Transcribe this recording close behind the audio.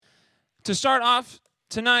To start off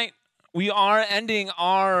tonight, we are ending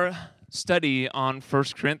our study on 1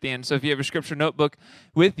 Corinthians. So if you have a scripture notebook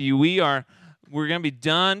with you, we're going to be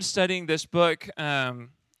done studying this book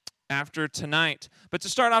after tonight. But to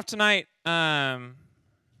start off tonight, I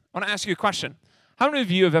want to ask you a question. How many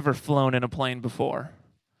of you have ever flown in a plane before?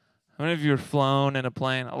 How many of you have flown in a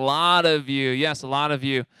plane? A lot of you. Yes, a lot of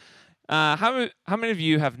you. How many of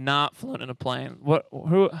you have not flown in a plane?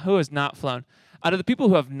 Who has not flown? Out of the people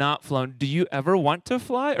who have not flown, do you ever want to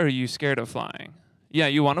fly, or are you scared of flying? Yeah,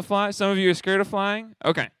 you want to fly? Some of you are scared of flying?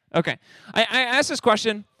 Okay. I asked this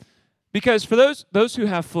question because for those who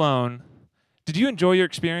have flown, did you enjoy your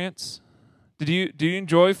experience? Do you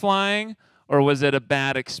enjoy flying, or was it a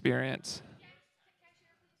bad experience?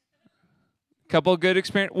 Couple good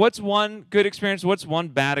experience. What's one good experience? What's one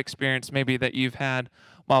bad experience maybe that you've had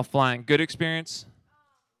while flying? Good experience?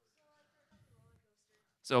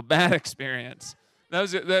 So bad experience. That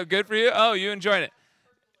was good for you? Oh, you enjoyed it.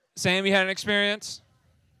 Sam, you had an experience?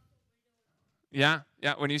 Yeah.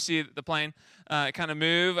 When you see the plane kind of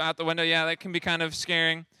move out the window, yeah, that can be kind of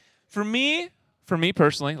scaring. For me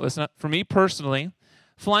personally, listen up. For me personally,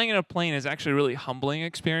 flying in a plane is actually a really humbling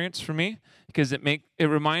experience for me because it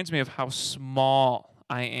reminds me of how small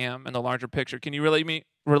I am in the larger picture. Can you relate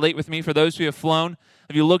with me? For those who have flown,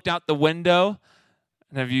 have you looked out the window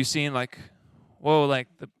and have you seen whoa,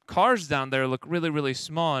 the cars down there look really, really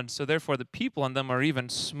small, and so therefore the people in them are even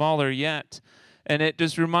smaller yet. And it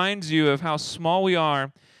just reminds you of how small we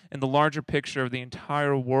are in the larger picture of the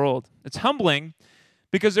entire world. It's humbling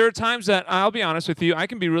because there are times that, I'll be honest with you, I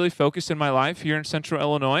can be really focused in my life here in Central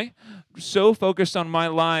Illinois, so focused on my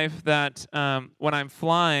life that when I'm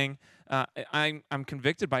flying, I'm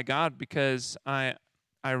convicted by God because I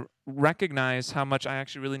recognize how much I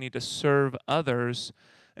actually really need to serve others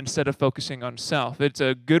instead of focusing on self. It's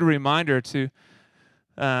a good reminder to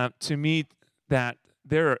me that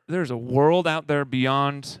there's a world out there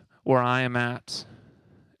beyond where I am at.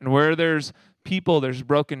 And where there's people, there's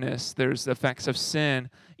brokenness, there's the effects of sin.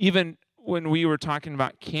 Even when we were talking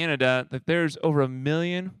about Canada, that there's over 1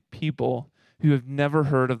 million people who have never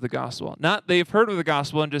heard of the gospel. Not they've heard of the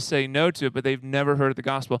gospel and just say no to it, but they've never heard of the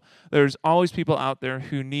gospel. There's always people out there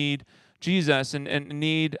who need Jesus and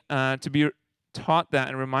need to be taught that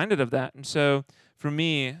and reminded of that. And so for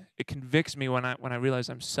me, it convicts me when I realize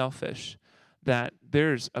I'm selfish, that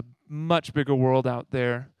there's a much bigger world out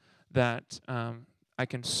there that I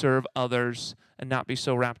can serve others and not be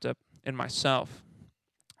so wrapped up in myself.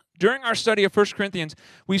 During our study of 1 Corinthians,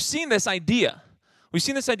 we've seen this idea. We've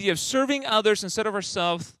seen this idea of serving others instead of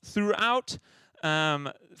ourselves throughout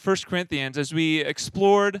 1 Corinthians as we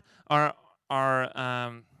explored our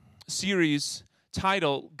series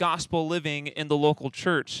title, Gospel Living in the Local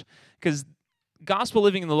Church, because gospel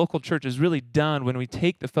living in the local church is really done when we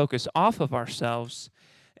take the focus off of ourselves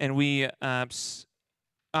and we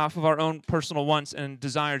off of our own personal wants and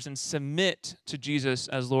desires and submit to Jesus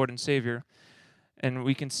as Lord and Savior. And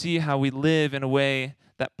we can see how we live in a way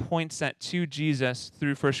that points that to Jesus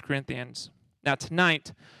through 1 Corinthians. Now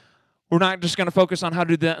tonight, we're not just going to focus on how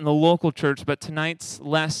to do that in the local church, but tonight's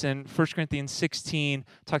lesson, 1 Corinthians 16,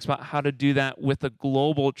 talks about how to do that with the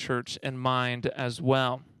global church in mind as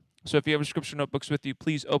well. So if you have scripture notebooks with you,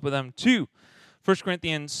 please open them to 1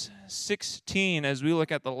 Corinthians 16 as we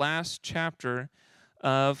look at the last chapter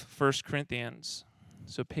of 1 Corinthians.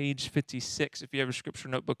 So page 56 if you have a scripture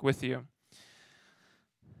notebook with you.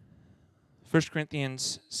 1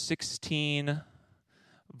 Corinthians 16,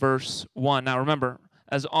 verse 1. Now remember,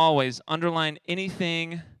 as always, underline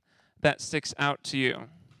anything that sticks out to you.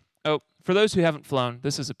 Oh, for those who haven't flown,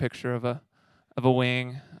 this is a picture of a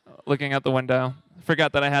wing looking out the window.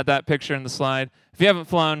 Forgot that I had that picture in the slide. If you haven't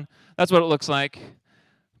flown, that's what it looks like.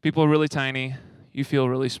 People are really tiny. You feel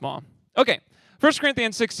really small. Okay, 1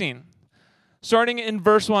 Corinthians 16. Starting in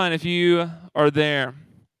verse 1, if you are there.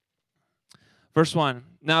 Verse 1.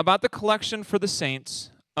 Now about the collection for the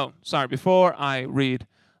saints. Oh, sorry, before I read,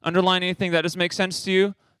 underline anything that doesn't make sense to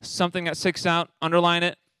you, something that sticks out, underline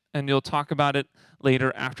it, and you'll talk about it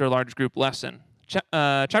later after a large group lesson.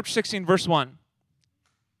 Chapter 16, verse 1.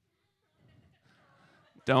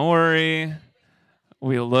 Don't worry.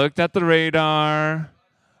 We looked at the radar.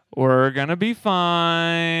 We're going to be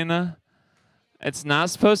fine. It's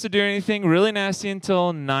not supposed to do anything really nasty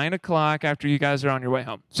until 9 o'clock after you guys are on your way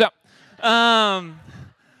home. So, 1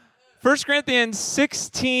 Corinthians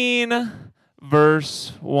 16,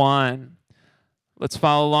 verse 1. Let's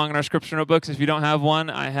follow along in our scripture notebooks. If you don't have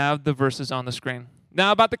one, I have the verses on the screen.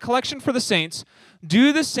 Now about the collection for the saints,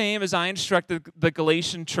 do the same as I instructed the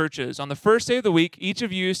Galatian churches. On the first day of the week, each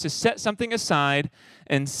of you is to set something aside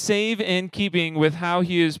and save in keeping with how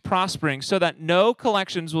he is prospering, so that no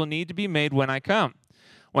collections will need to be made when I come.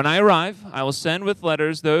 When I arrive, I will send with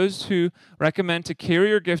letters those who recommend to carry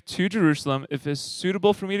your gift to Jerusalem. If it's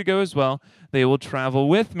suitable for me to go as well, they will travel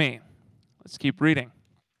with me. Let's keep reading.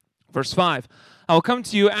 Verse 5, I will come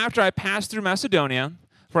to you after I pass through Macedonia,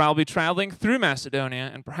 for I will be traveling through Macedonia,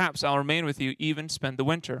 and perhaps I'll remain with you, even spend the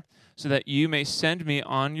winter, so that you may send me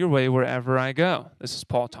on your way wherever I go. This is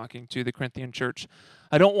Paul talking to the Corinthian church.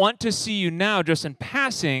 I don't want to see you now just in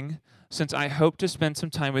passing, since I hope to spend some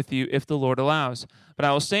time with you if the Lord allows. But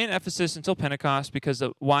I will stay in Ephesus until Pentecost, because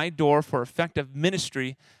the wide door for effective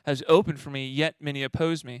ministry has opened for me, yet many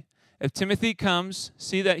oppose me. If Timothy comes,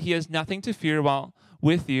 see that he has nothing to fear while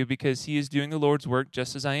with you, because he is doing the Lord's work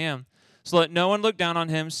just as I am. So let no one look down on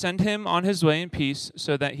him. Send him on his way in peace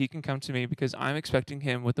so that he can come to me, because I'm expecting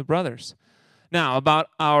him with the brothers. Now, about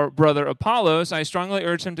our brother Apollos, I strongly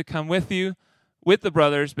urge him to come with you, with the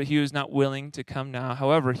brothers, but he was not willing to come now.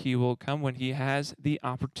 However, he will come when he has the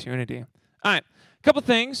opportunity. All right, a couple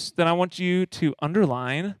things that I want you to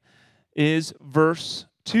underline is verse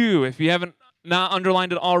 2. If you haven't not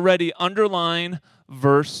underlined it already, underline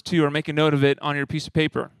verse 2 or make a note of it on your piece of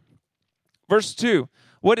paper. Verse 2.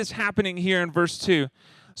 What is happening here in verse 2?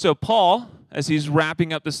 So Paul, as he's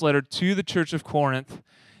wrapping up this letter to the church of Corinth,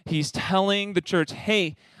 he's telling the church,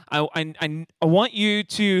 hey, I want you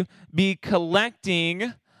to be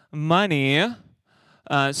collecting money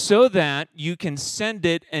so that you can send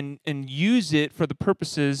it and use it for the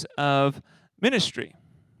purposes of ministry.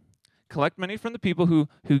 Collect money from the people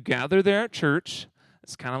who gather there at church.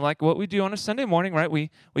 It's kind of like what we do on a Sunday morning, right? We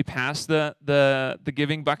pass the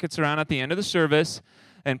giving buckets around at the end of the service.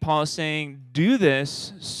 And Paul is saying, do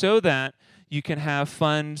this so that you can have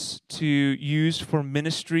funds to use for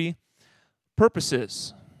ministry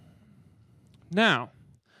purposes. Now,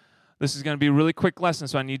 this is going to be a really quick lesson,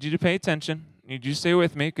 so I need you to pay attention. I need you to stay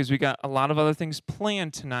with me because we got a lot of other things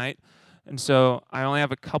planned tonight. And so I only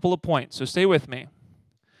have a couple of points, so stay with me.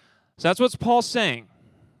 So that's what Paul's saying.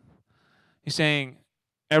 He's saying,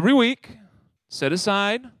 every week, set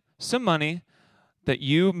aside some money that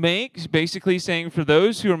you make, basically saying for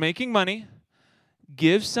those who are making money,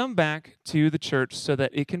 give some back to the church so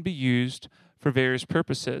that it can be used for various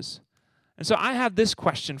purposes. And so I have this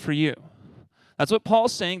question for you. That's what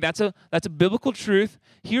Paul's saying. That's a biblical truth.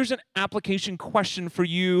 Here's an application question for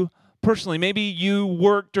you personally. Maybe you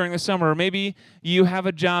work during the summer, or maybe you have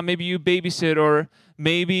a job, maybe you babysit, or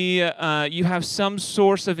maybe you have some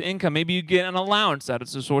source of income. Maybe you get an allowance that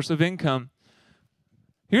is a source of income.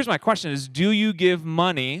 Here's my question is, do you give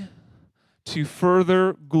money to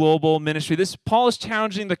further global ministry? Paul is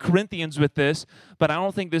challenging the Corinthians with this, but I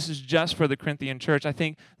don't think this is just for the Corinthian church. I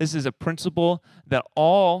think this is a principle that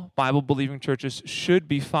all Bible-believing churches should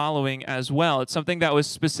be following as well. It's something that was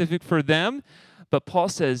specific for them, but Paul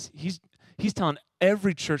says he's telling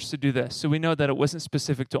every church to do this. So we know that it wasn't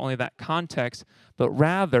specific to only that context, but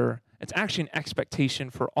rather it's actually an expectation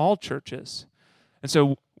for all churches. And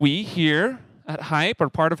so we here at Hype are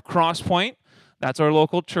part of Crosspoint. That's our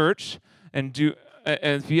local church. And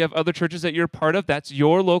if you have other churches that you're part of, that's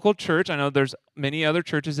your local church. I know there's many other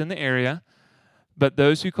churches in the area. But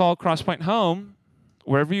those who call Crosspoint home,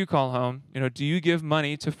 wherever you call home, do you give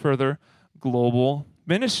money to further global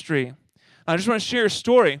ministry? I just want to share a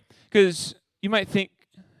story because you might think,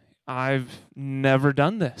 I've never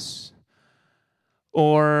done this.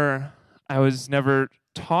 Or I was never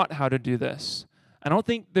taught how to do this. I don't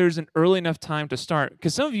think there's an early enough time to start.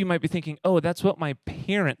 Because some of you might be thinking, oh, that's what my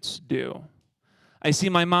parents do. I see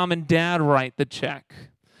my mom and dad write the check.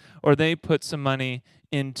 Or they put some money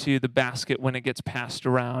into the basket when it gets passed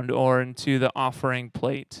around or into the offering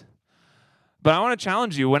plate. But I want to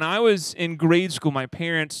challenge you. When I was in grade school, my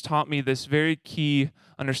parents taught me this very key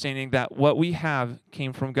understanding that what we have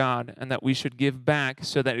came from God and that we should give back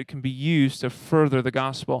so that it can be used to further the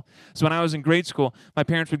gospel. So when I was in grade school, my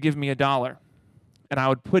parents would give me $1. And I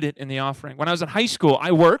would put it in the offering. When I was in high school,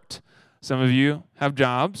 I worked. Some of you have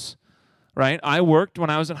jobs, right? I worked when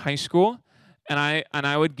I was in high school, and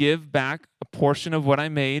I would give back a portion of what I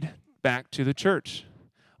made back to the church.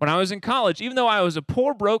 When I was in college, even though I was a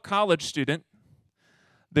poor, broke college student,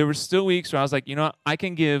 there were still weeks where I was like, I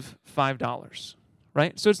can give $5,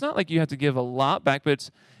 right? So it's not like you have to give a lot back, but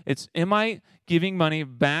it's am I giving money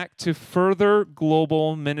back to further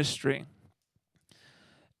global ministry?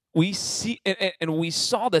 We see, and we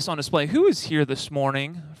saw this on display. Who is here this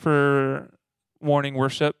morning for morning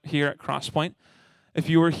worship here at Crosspoint? If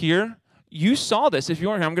you were here, you saw this. If you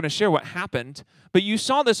weren't here, I'm going to share what happened. But you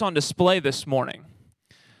saw this on display this morning,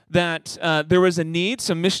 that there was a need,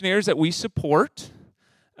 some missionaries that we support,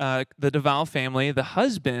 the DeVal family, the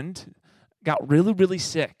husband got really, really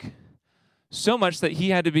sick. So much that he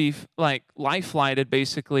had to be like life-flighted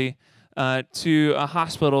basically to a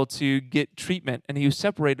hospital to get treatment. And he was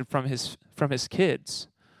separated from his kids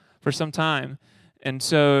for some time. And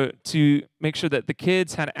so to make sure that the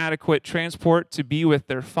kids had adequate transport to be with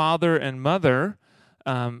their father and mother,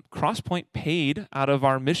 Crosspoint paid out of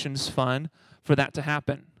our missions fund for that to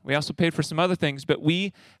happen. We also paid for some other things, but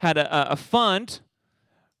we had a fund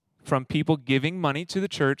from people giving money to the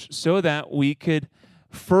church so that we could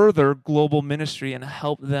further global ministry and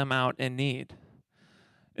help them out in need.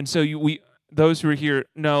 And so those who are here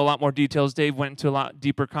know a lot more details. Dave went into a lot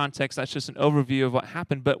deeper context. That's just an overview of what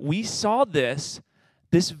happened. But we saw this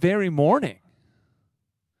very morning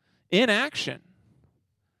in action,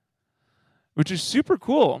 which is super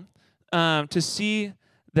cool to see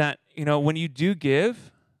that, when you do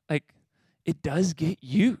give, like, it does get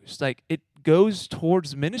used. Like, it goes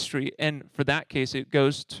towards ministry. And for that case, it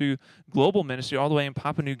goes to global ministry all the way in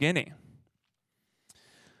Papua New Guinea.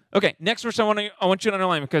 Okay, next verse I want you to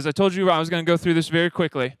underline, because I told you I was going to go through this very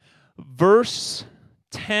quickly. Verse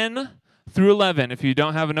 10 through 11. If you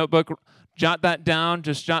don't have a notebook, jot that down.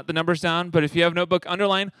 Just jot the numbers down. But if you have a notebook,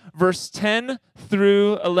 underline verse 10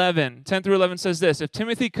 through 11. 10 through 11 says this: If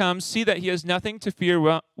Timothy comes, see that he has nothing to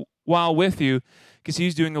fear while with you, because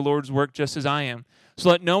he's doing the Lord's work just as I am. So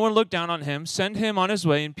let no one look down on him. Send him on his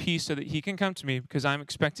way in peace so that he can come to me, because I'm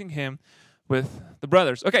expecting him with the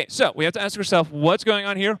brothers. Okay, so we have to ask ourselves, what's going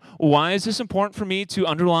on here? Why is this important for me to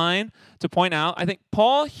underline, to point out? I think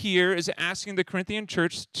Paul here is asking the Corinthian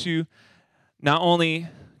church to not only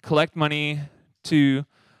collect money to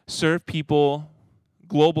serve people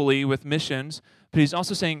globally with missions, but he's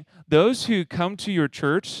also saying those who come to your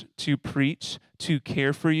church to preach, to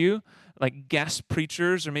care for you, like guest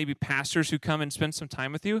preachers or maybe pastors who come and spend some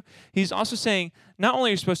time with you. He's also saying not only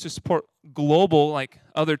are you supposed to support global, like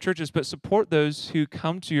other churches, but support those who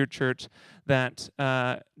come to your church that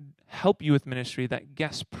help you with ministry, that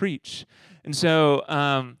guest preach. And so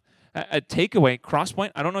a takeaway,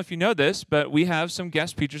 Crosspoint, I don't know if you know this, but we have some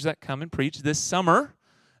guest preachers that come and preach this summer.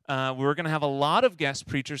 We're going to have a lot of guest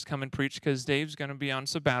preachers come and preach because Dave's going to be on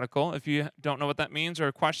sabbatical. If you don't know what that means or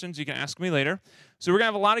have questions, you can ask me later. So we're going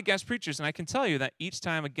to have a lot of guest preachers, and I can tell you that each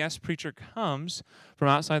time a guest preacher comes from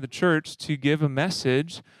outside the church to give a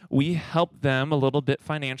message, we help them a little bit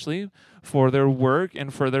financially for their work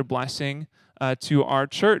and for their blessing to our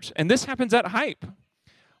church. And this happens at Hype.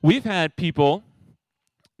 We've had people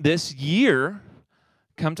this year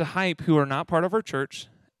come to Hype who are not part of our church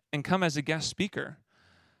and come as a guest speaker.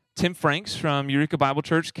 Tim Franks from Eureka Bible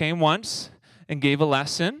Church came once and gave a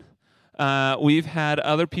lesson. We've had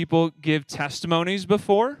other people give testimonies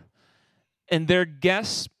before, and they're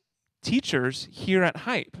guest teachers here at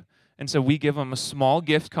Hype. And so we give them a small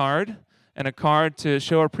gift card and a card to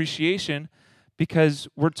show our appreciation, because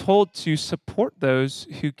we're told to support those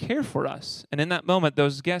who care for us. And in that moment,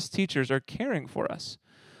 those guest teachers are caring for us.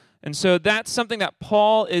 And so that's something that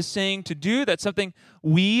Paul is saying to do. That's something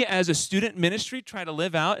we as a student ministry try to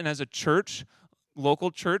live out, and as a church,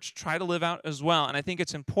 local church, try to live out as well. And I think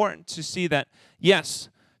it's important to see that, yes,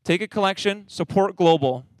 take a collection, support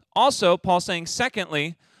global. Also, Paul's saying,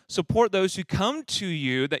 secondly, support those who come to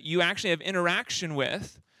you that you actually have interaction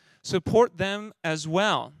with. Support them as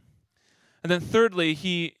well. And then thirdly,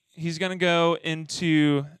 he's going to go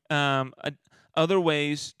into other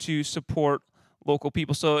ways to support local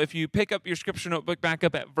people. So if you pick up your scripture notebook back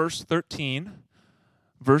up at verse 13,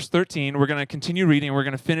 we're going to continue reading. We're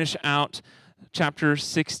going to finish out chapter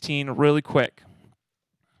 16 really quick.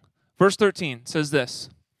 Verse 13 says this: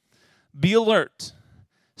 Be alert,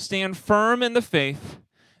 stand firm in the faith,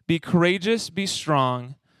 be courageous, be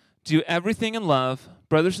strong, do everything in love.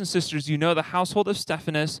 Brothers and sisters, you know the household of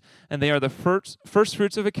Stephanas, and they are the first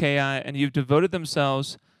fruits of Achaia, and have devoted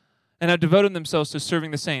themselves to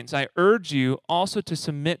serving the saints. I urge you also to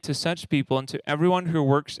submit to such people and to everyone who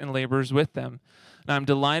works and labors with them. And I'm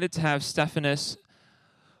delighted to have Stephanas,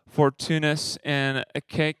 Fortunus, and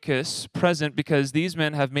Achaicus present, because these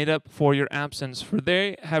men have made up for your absence, for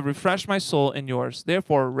they have refreshed my soul and yours.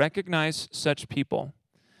 Therefore, recognize such people.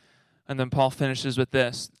 And then Paul finishes with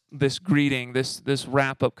this greeting, this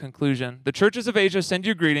wrap-up conclusion. The churches of Asia send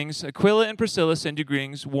you greetings. Aquila and Priscilla send you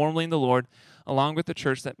greetings, warmly in the Lord, along with the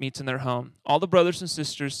church that meets in their home. All the brothers and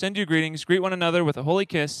sisters send you greetings. Greet one another with a holy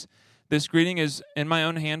kiss. This greeting is in my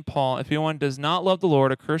own hand, Paul. If anyone does not love the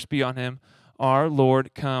Lord, a curse be on him. Our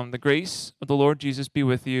Lord come. The grace of the Lord Jesus be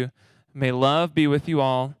with you. May love be with you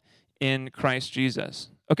all. in Christ Jesus.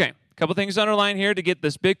 Okay, a couple things to underline here to get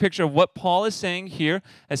this big picture of what Paul is saying here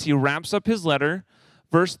as he wraps up his letter.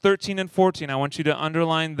 Verse 13 and 14, I want you to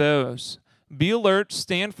underline those. Be alert,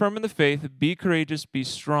 stand firm in the faith, be courageous, be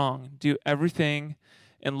strong. Do everything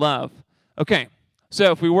in love. Okay,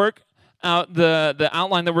 so if we work out the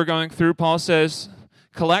outline that we're going through, Paul says,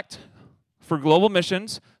 collect for global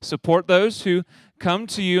missions, support those who come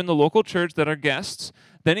to you in the local church that are guests.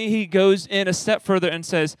 Then he goes in a step further and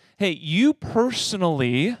says, hey, you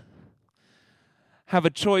personally have a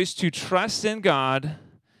choice to trust in God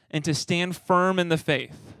and to stand firm in the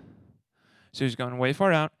faith. So he's going way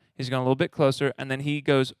far out. He's going a little bit closer, and then he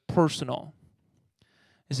goes personal.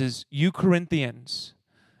 He says, you Corinthians,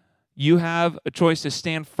 you have a choice to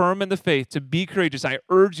stand firm in the faith, to be courageous. I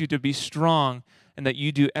urge you to be strong and that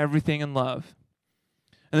you do everything in love.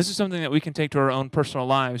 And this is something that we can take to our own personal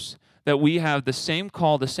lives, that we have the same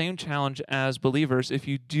call, the same challenge as believers. If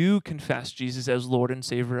you do confess Jesus as Lord and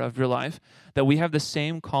Savior of your life, that we have the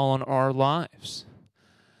same call on our lives.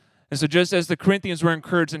 And so just as the Corinthians were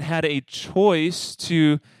encouraged and had a choice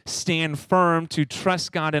to stand firm, to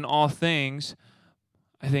trust God in all things,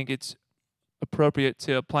 I think it's appropriate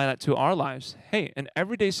to apply that to our lives. Hey, in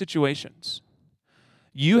everyday situations,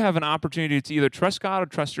 you have an opportunity to either trust God or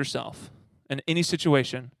trust yourself in any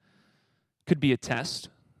situation. Could be a test.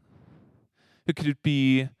 It could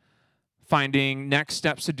be finding next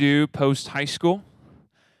steps to do post high school.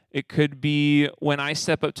 It could be when I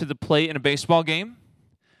step up to the plate in a baseball game.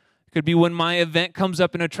 It could be when my event comes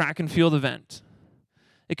up in a track and field event.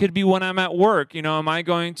 It could be when I'm at work. You know, am I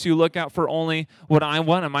going to look out for only what I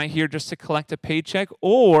want? Am I here just to collect a paycheck?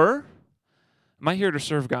 Or am I here to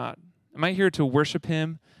serve God? Am I here to worship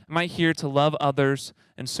Him? Am I here to love others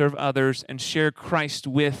and serve others and share Christ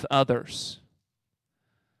with others?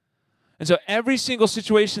 And so every single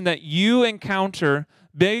situation that you encounter,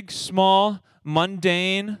 big, small,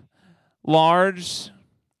 mundane, large,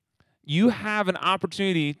 you have an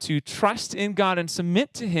opportunity to trust in God and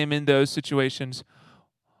submit to Him in those situations,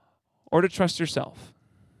 or to trust yourself.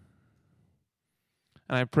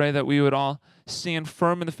 And I pray that we would all stand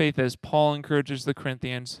firm in the faith as Paul encourages the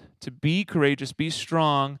Corinthians to be courageous, be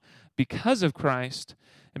strong because of Christ,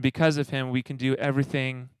 and because of Him we can do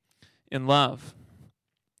everything in love.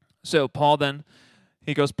 So Paul then,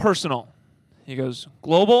 he goes personal. He goes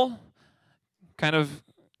global, kind of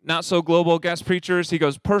not so global guest preachers. He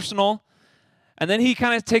goes personal. And then he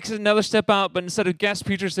kind of takes another step out, but instead of guest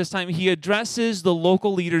preachers this time, he addresses the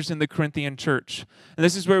local leaders in the Corinthian church. And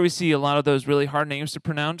this is where we see a lot of those really hard names to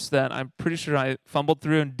pronounce that I'm pretty sure I fumbled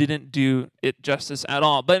through and didn't do it justice at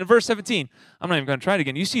all. But in verse 17, I'm not even going to try it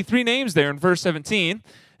again. You see 3 names there in verse 17,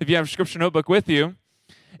 if you have a scripture notebook with you.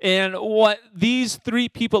 And what these 3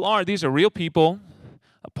 people are, these are real people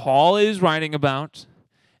Paul is writing about.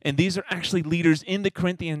 And these are actually leaders in the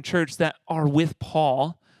Corinthian church that are with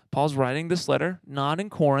Paul. Paul's writing this letter, not in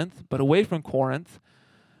Corinth, but away from Corinth.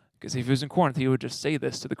 Because if he was in Corinth, he would just say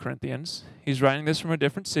this to the Corinthians. He's writing this from a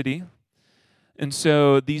different city. And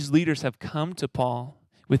so these leaders have come to Paul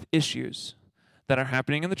with issues that are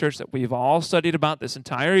happening in the church that we've all studied about this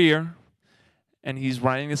entire year. And he's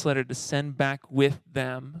writing this letter to send back with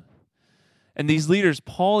them. And these leaders,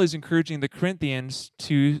 Paul is encouraging the Corinthians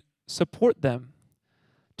to support them,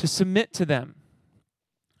 to submit to them.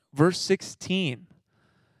 Verse 16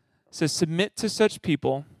 says, submit to such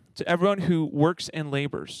people, to everyone who works and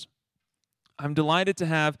labors. I'm delighted to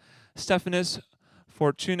have Stephanus,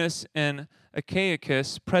 Fortunus, and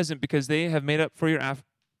Achaicus present because they have made up for your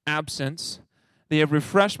absence. They have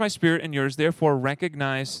refreshed my spirit and yours, therefore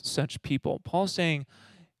recognize such people. Paul's saying,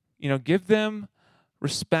 give them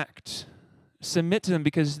respect. Submit to them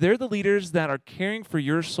because they're the leaders that are caring for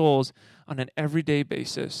your souls on an everyday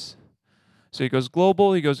basis. So he goes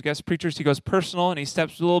global, he goes guest preachers, he goes personal, and he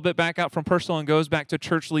steps a little bit back out from personal and goes back to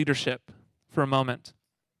church leadership for a moment.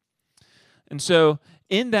 And so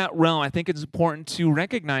in that realm, I think it's important to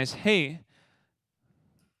recognize, hey,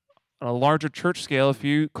 on a larger church scale, if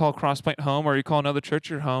you call Crosspoint home or you call another church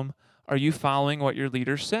your home, are you following what your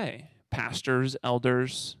leaders say? Pastors,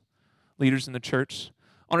 elders, leaders in the church.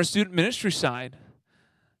 On a student ministry side,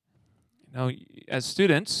 as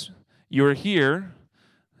students, you're here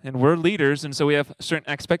and we're leaders, and so we have certain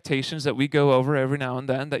expectations that we go over every now and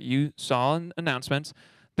then that you saw in announcements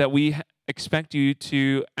that we expect you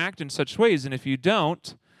to act in such ways. And if you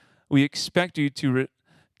don't, we expect you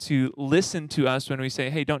to listen to us when we say,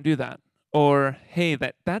 hey, don't do that. Or, hey,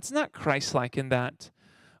 that's not Christ-like in that.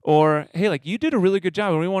 Or, hey, you did a really good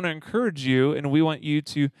job, and we want to encourage you, and we want you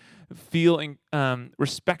to feel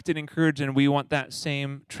respected, encouraged, and we want that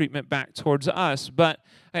same treatment back towards us. But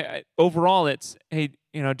overall, it's, hey,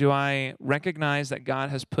 do I recognize that God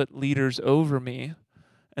has put leaders over me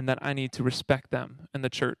and that I need to respect them in the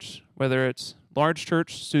church, whether it's large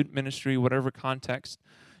church, student ministry, whatever context,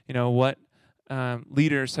 what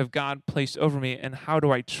leaders have God placed over me, and how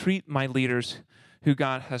do I treat my leaders who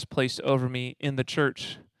God has placed over me in the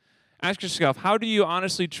church? Ask yourself, how do you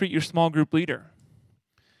honestly treat your small group leader?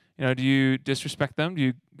 Do you disrespect them? Do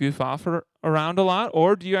you goof off around a lot?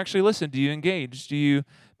 Or do you actually listen? Do you engage? Do you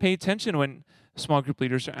pay attention when small group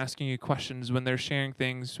leaders are asking you questions, when they're sharing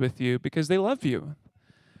things with you, because they love you?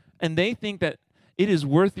 And they think that it is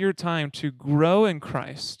worth your time to grow in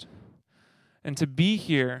Christ and to be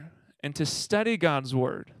here and to study God's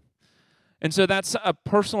word. And so that's a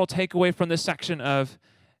personal takeaway from this section of,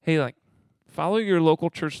 hey, follow your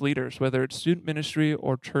local church leaders, whether it's student ministry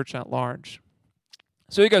or church at large.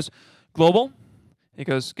 So he goes global, he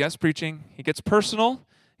goes guest preaching, he gets personal,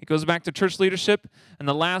 he goes back to church leadership, and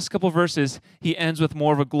the last couple verses, he ends with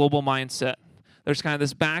more of a global mindset. There's kind of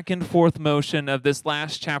this back and forth motion of this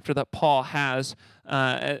last chapter that Paul has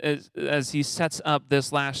as he sets up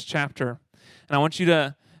this last chapter. And I want you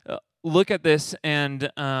to look at this,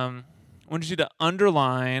 and I want you to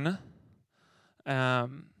underline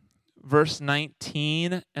verse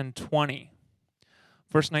 19 and 20.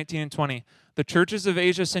 Verse 19 and 20. The churches of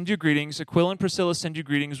Asia send you greetings. Aquila and Priscilla send you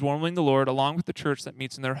greetings, warmly in the Lord, along with the church that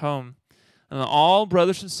meets in their home. And all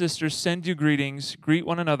brothers and sisters send you greetings. Greet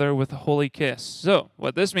one another with a holy kiss. So,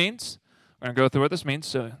 what this means, we're going to go through what this means,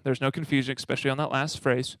 so there's no confusion, especially on that last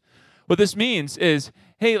phrase. What this means is,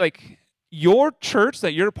 hey, your church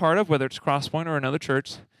that you're a part of, whether it's Crosspoint or another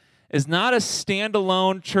church, is not a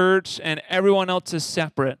standalone church and everyone else is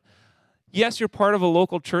separate. Yes, you're part of a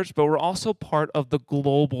local church, but we're also part of the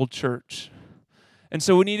global church. And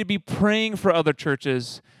so we need to be praying for other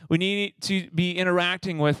churches. We need to be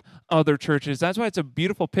interacting with other churches. That's why it's a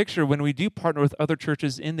beautiful picture when we do partner with other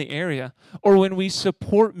churches in the area, or when we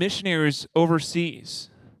support missionaries overseas,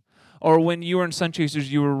 or when you were in Sun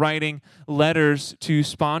Chasers, you were writing letters to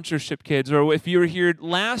sponsorship kids, or if you were here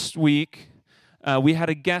last week, we had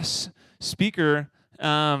a guest speaker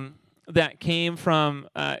that came from,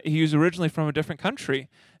 he was originally from a different country,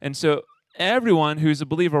 and so everyone who's a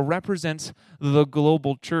believer represents the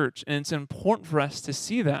global church, and it's important for us to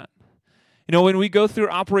see that. When we go through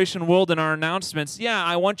Operation World in our announcements,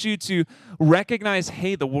 I want you to recognize,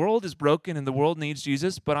 hey, the world is broken and the world needs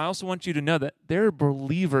Jesus, but I also want you to know that there are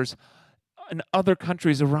believers in other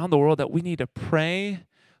countries around the world that we need to pray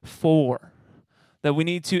for, that we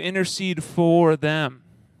need to intercede for them.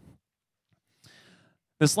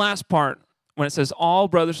 This last part, when it says, all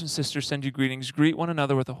brothers and sisters send you greetings, greet one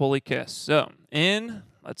another with a holy kiss. So,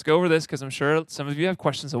 let's go over this, because I'm sure some of you have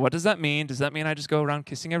questions. So what does that mean? Does that mean I just go around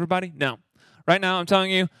kissing everybody? No. Right now, I'm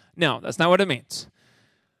telling you, no, that's not what it means.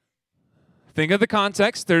 Think of the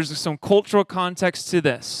context. There's some cultural context to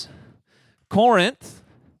this. Corinth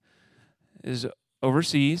is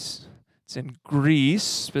overseas. It's in Greece,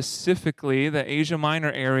 specifically the Asia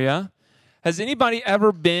Minor area. Has anybody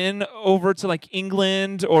ever been over to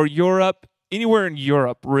England or Europe? Anywhere in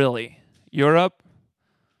Europe, really? Europe?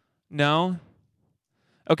 No?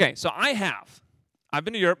 Okay, so I have. I've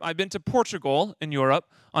been to Europe. I've been to Portugal in Europe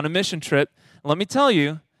on a mission trip. Let me tell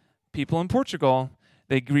you, people in Portugal,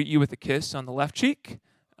 they greet you with a kiss on the left cheek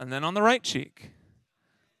and then on the right cheek.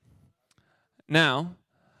 Now,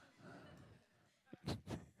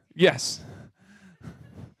 yes.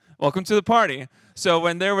 Welcome to the party. So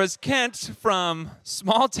when there was Kent from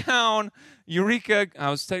small town Eureka,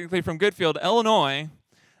 I was technically from Goodfield, Illinois,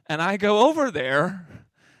 and I go over there,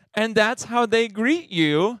 and that's how they greet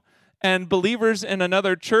you. And believers in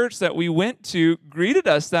another church that we went to greeted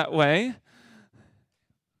us that way.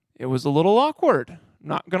 It was a little awkward,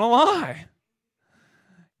 not going to lie.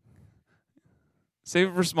 Save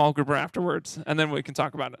it for small group or afterwards, and then we can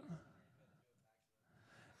talk about it.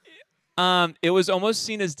 It was almost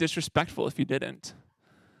seen as disrespectful if you didn't.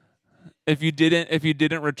 If you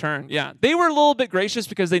didn't return. Yeah. They were a little bit gracious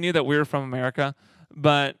because they knew that we were from America,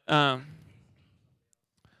 but on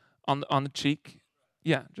the cheek.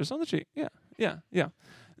 Yeah, just on the cheek. Yeah.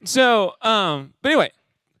 So, but anyway,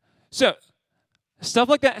 so stuff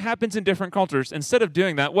like that happens in different cultures. Instead of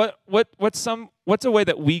doing that, what's a way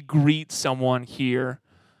that we greet someone here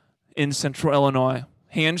in Central Illinois?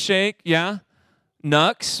 Handshake, yeah.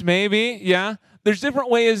 Nux, maybe, yeah. There's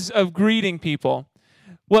different ways of greeting people.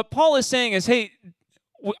 What Paul is saying is, hey,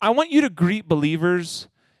 I want you to greet believers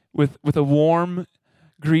with a warm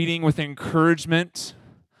greeting, with encouragement.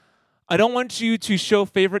 I don't want you to show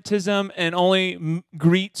favoritism and only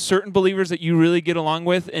greet certain believers that you really get along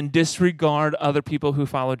with and disregard other people who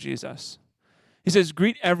follow Jesus. He says,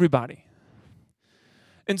 greet everybody.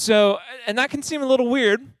 And that can seem a little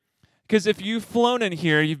weird, because if you've flown in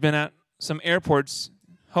here, you've been at some airports,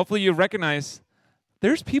 hopefully you recognize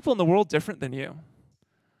there's people in the world different than you.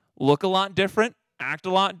 Look a lot different, act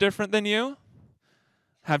a lot different than you,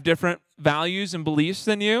 have different values and beliefs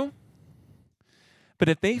than you. But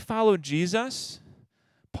if they follow Jesus,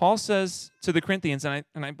 Paul says to the Corinthians, and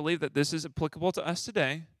I believe that this is applicable to us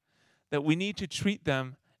today, that we need to treat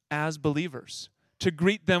them as believers, to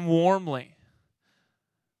greet them warmly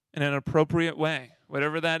in an appropriate way,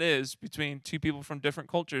 whatever that is, between two people from different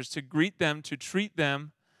cultures, to greet them, to treat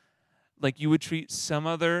them like you would treat some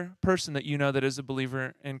other person that you know that is a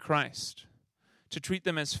believer in Christ, to treat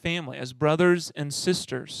them as family, as brothers and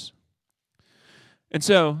sisters. And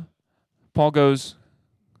so Paul goes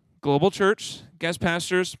global church, guest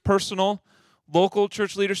pastors, personal, local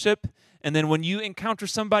church leadership, and then when you encounter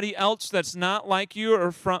somebody else that's not like you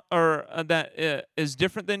or that is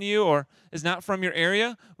different than you or is not from your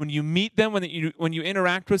area, when you meet them, when you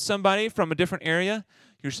interact with somebody from a different area,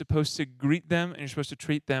 you're supposed to greet them and you're supposed to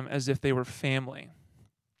treat them as if they were family.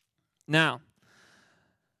 Now,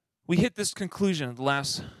 we hit this conclusion in the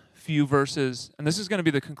last few verses, and this is going to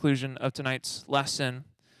be the conclusion of tonight's lesson.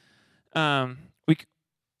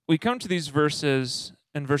 We come to these verses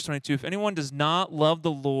in verse 22. If anyone does not love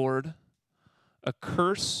the Lord, a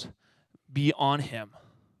curse be on him.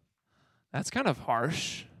 That's kind of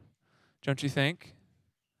harsh, don't you think?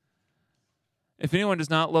 If anyone does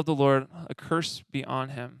not love the Lord, a curse be on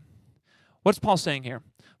him. What's Paul saying here?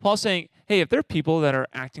 Paul's saying, hey, if there are people that are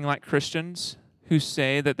acting like Christians who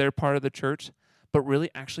say that they're part of the church, but really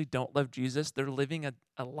actually don't love Jesus, they're living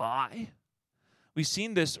a lie. We've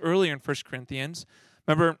seen this earlier in 1 Corinthians.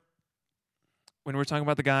 Remember when we were talking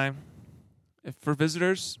about the guy? For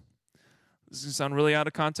visitors, this is going to sound really out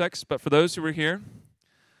of context, but for those who were here,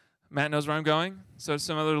 Matt knows where I'm going, so does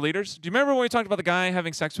some other leaders. Do you remember when we talked about the guy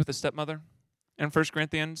having sex with his stepmother in 1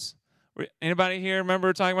 Corinthians? Anybody here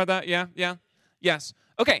remember talking about that? Yeah? Yes.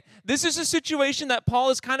 Okay, this is a situation that Paul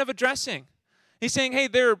is kind of addressing. He's saying, hey,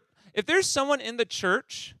 if there's someone in the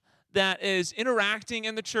church that is interacting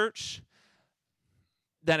in the church,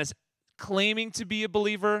 that is claiming to be a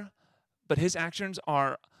believer, but his actions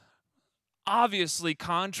are obviously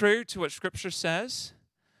contrary to what Scripture says,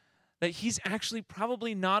 that he's actually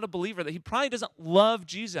probably not a believer, that he probably doesn't love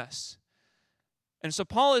Jesus. And so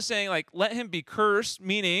Paul is saying, like, let him be cursed,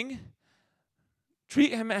 meaning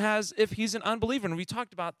treat him as if he's an unbeliever. And we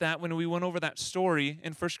talked about that when we went over that story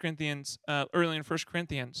in 1 Corinthians, early in 1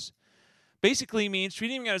 Corinthians. Basically means,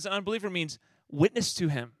 treating him as an unbeliever means witness to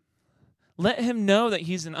him. Let him know that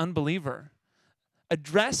he's an unbeliever.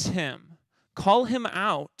 Address him. Call him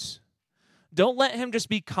out. Don't let him just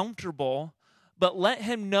be comfortable, but let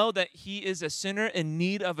him know that he is a sinner in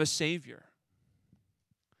need of a Savior.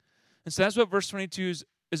 And so that's what verse 22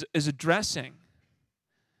 is addressing.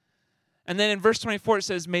 And then in verse 24 it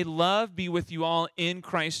says, may love be with you all in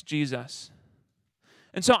Christ Jesus.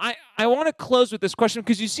 And so I want to close with this question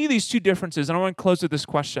because you see these two differences, and I want to close with this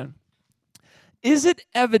question. Is it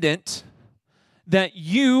evident that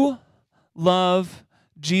you love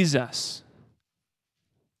Jesus?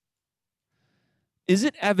 Is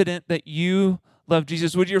it evident that you love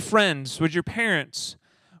Jesus? Would your friends, would your parents,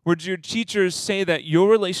 would your teachers say that your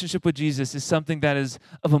relationship with Jesus is something that is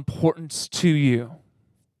of importance to you?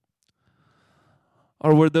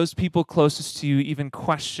 Or would those people closest to you even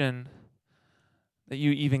question that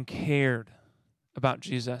you even cared about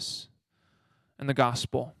Jesus and the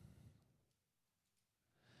gospel?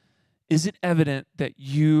 Is it evident that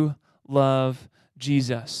you love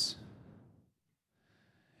Jesus?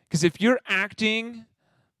 Because if you're acting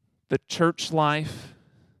the church life,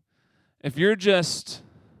 if you're just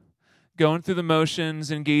going through the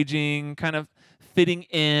motions, engaging, kind of fitting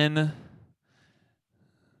in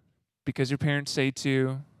because your parents say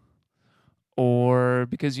to, or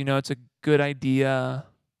because you know it's a good idea,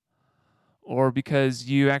 or because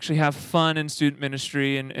you actually have fun in student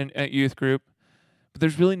ministry and at youth group, but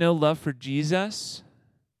there's really no love for Jesus,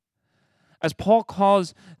 as Paul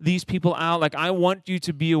calls these people out, like, I want you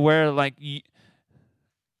to be aware, like, you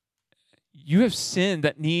have sin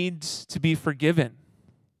that needs to be forgiven.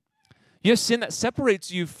 You have sin that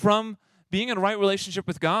separates you from being in a right relationship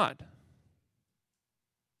with God.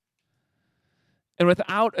 And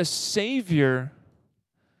without a Savior,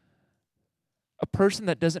 a person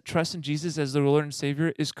that doesn't trust in Jesus as the Lord and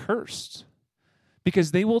Savior is cursed,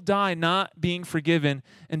 because they will die not being forgiven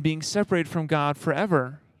and being separated from God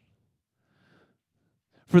forever.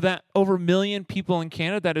 For that over 1 million people in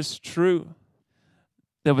Canada, that is true.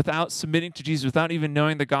 That without submitting to Jesus, without even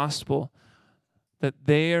knowing the gospel, that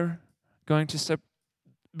they are going to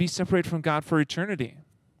be separated from God for eternity.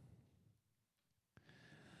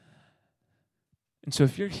 And so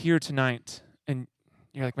if you're here tonight and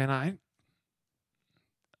you're like, man, I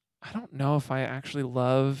don't know if I actually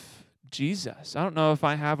love Jesus. I don't know if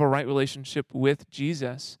I have a right relationship with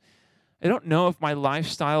Jesus. I don't know if my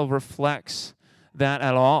lifestyle reflects that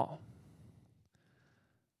at all.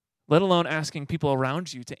 Let alone asking people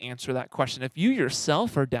around you to answer that question. If you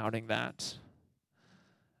yourself are doubting that,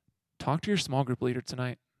 talk to your small group leader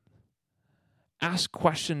tonight. Ask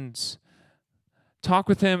questions. Talk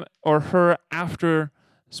with him or her after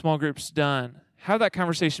small group's done. Have that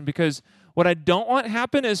conversation, because what I don't want to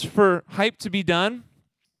happen is for hype to be done.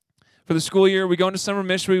 For the school year, we go into summer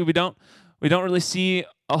ministry. We don't really see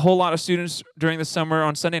a whole lot of students during the summer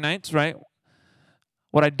on Sunday nights, right?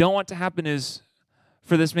 What I don't want to happen is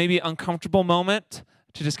for this maybe uncomfortable moment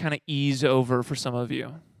to just kind of ease over for some of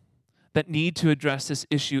you that need to address this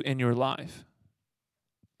issue in your life.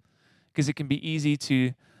 Because it can be easy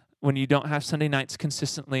to, when you don't have Sunday nights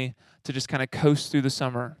consistently, to just kind of coast through the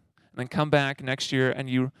summer and then come back next year and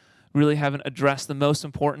you really haven't addressed the most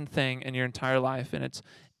important thing in your entire life. And it's,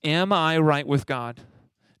 am I right with God?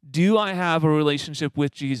 Do I have a relationship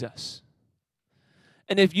with Jesus?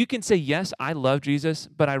 And if you can say, yes, I love Jesus,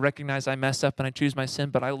 but I recognize I mess up and I choose my sin,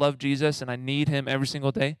 but I love Jesus and I need him every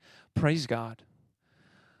single day, praise God.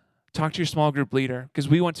 Talk to your small group leader, because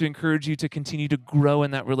we want to encourage you to continue to grow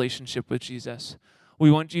in that relationship with Jesus.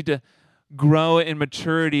 We want you to grow in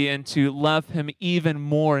maturity and to love him even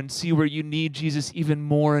more and see where you need Jesus even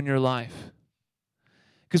more in your life.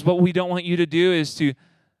 Because what we don't want you to do is to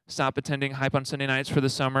stop attending Hype on Sunday nights for the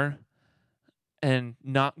summer and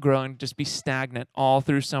not grow and just be stagnant all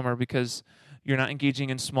through summer because you're not engaging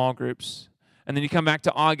in small groups. And then you come back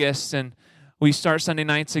to August and we start Sunday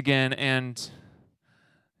nights again and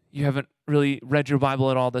you haven't really read your Bible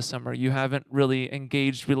at all this summer. You haven't really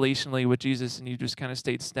engaged relationally with Jesus and you just kind of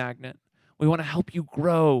stayed stagnant. We want to help you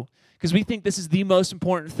grow because we think this is the most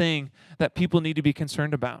important thing that people need to be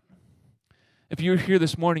concerned about. If you're here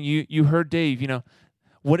this morning, you heard Dave,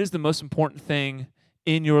 what is the most important thing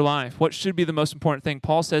in your life? What should be the most important thing?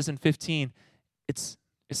 Paul says in 15, it's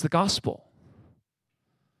the gospel.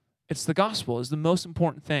 It's the gospel is the most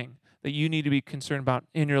important thing that you need to be concerned about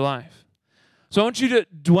in your life. So I want you to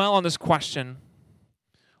dwell on this question.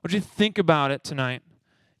 I want you to think about it tonight.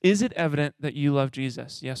 Is it evident that you love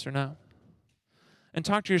Jesus? Yes or no? And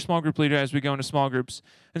talk to your small group leader as we go into small groups.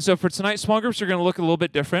 And so for tonight, small groups are going to look a little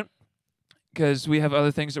bit different because we have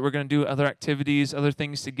other things that we're going to do, other activities, other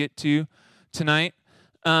things to get to tonight.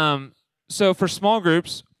 So for small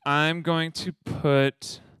groups, I'm going to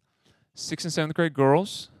put 6th and 7th grade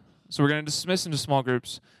girls. So we're going to dismiss into small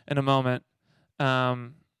groups in a moment.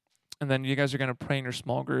 And then you guys are going to pray in your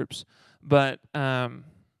small groups. But I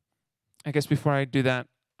guess before I do that,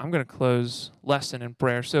 I'm going to close lesson in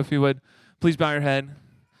prayer. So if you would, please bow your head,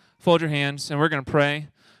 fold your hands, and we're going to pray.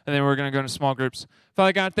 And then we're going to go into small groups.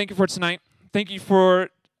 Father God, thank you for tonight. Thank you for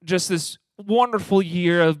just this wonderful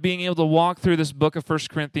year of being able to walk through this book of 1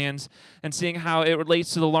 Corinthians and seeing how it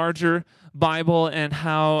relates to the larger Bible and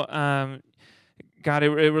how, God, it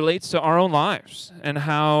relates to our own lives and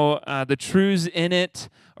how the truths in it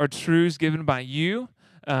are truths given by you,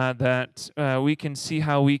 that we can see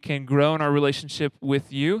how we can grow in our relationship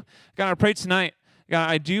with you. God, I pray tonight, God,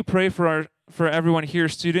 I do pray for everyone here,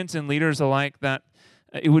 students and leaders alike, that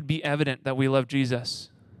it would be evident that we love Jesus.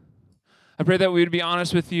 I pray that we would be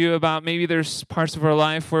honest with you about maybe there's parts of our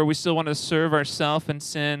life where we still want to serve ourselves and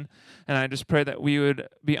sin, and I just pray that we would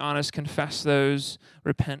be honest, confess those,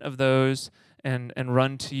 repent of those, and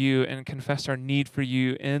run to you and confess our need for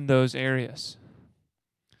you in those areas.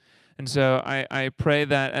 And so I pray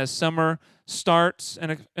that as summer starts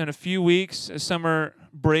in a few weeks, as summer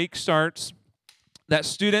break starts, that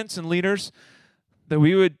students and leaders, that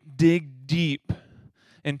we would dig deep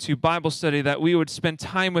into Bible study, that we would spend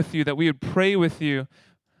time with you, that we would pray with you,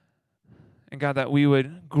 and God, that we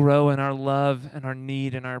would grow in our love and our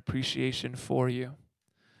need and our appreciation for you.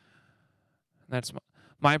 That's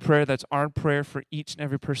my prayer. That's our prayer for each and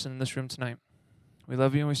every person in this room tonight. We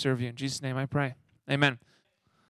love you and we serve you. In Jesus' name I pray. Amen.